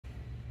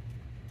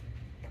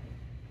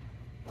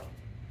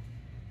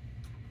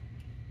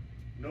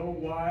No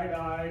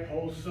wide-eyed,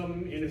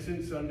 wholesome,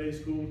 innocent Sunday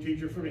school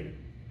teacher for me.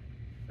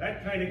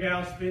 That kind of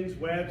gal spins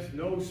webs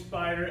no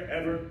spider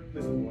ever,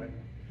 listen boy,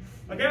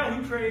 a gal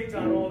who trades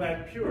on all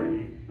that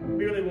purity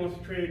merely wants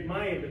to trade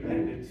my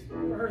independence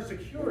for her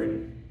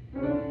security.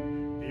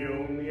 The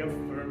only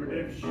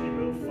affirmative she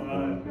will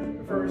file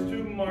refers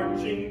to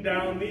marching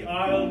down the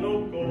aisle,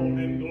 no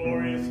golden,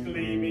 glorious,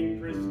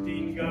 gleaming,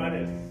 pristine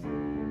goddess.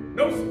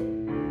 No, sir.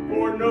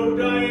 For no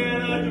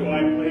Diana do I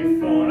play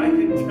fawn, I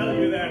can tell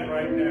you that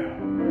right now.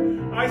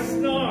 I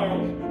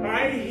snarl,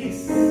 I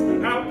hiss,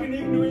 how can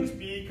ignorance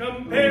be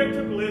compared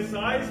to bliss?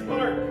 I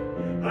spark,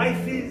 I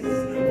fizz,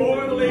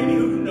 for the lady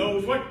who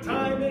knows what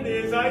time it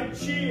is. I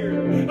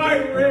cheer, I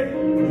rave,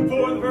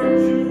 for the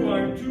virtue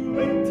I'm too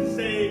late to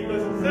save.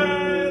 A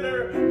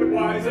sadder but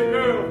wiser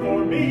girl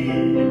for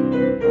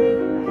me.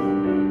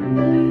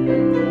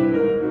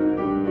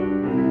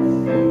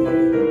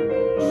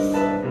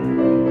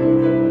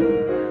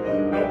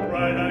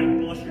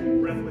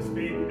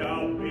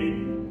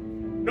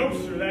 No,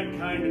 sir, that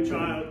kind of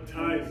child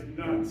ties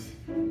knots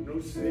no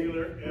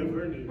sailor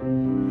ever knew.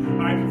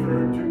 I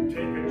prefer to take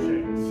a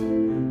chance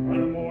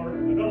on a more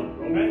adult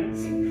romance.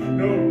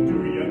 No,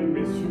 do young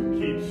miss who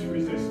keeps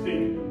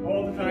resisting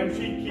all the time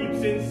she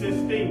keeps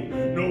insisting.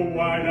 No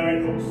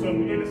wide-eyed,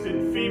 wholesome,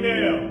 innocent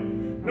female.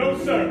 No,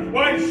 sir,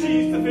 why,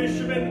 she's the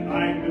fisherman,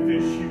 I'm the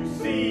fish you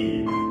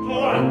see.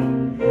 Plop!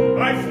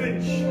 I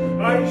flinch,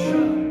 I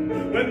shine.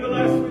 When the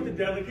lass with the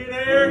delicate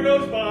air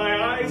goes by,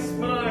 I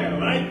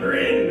smile, I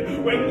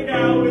grin. When the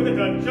gal with a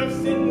touch of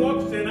sin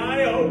walks in,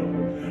 I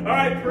hope,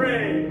 I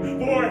pray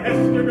for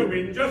Hester to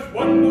win just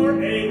one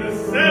more A. The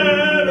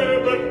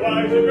sadder but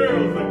wiser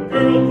girl's the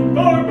girl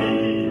for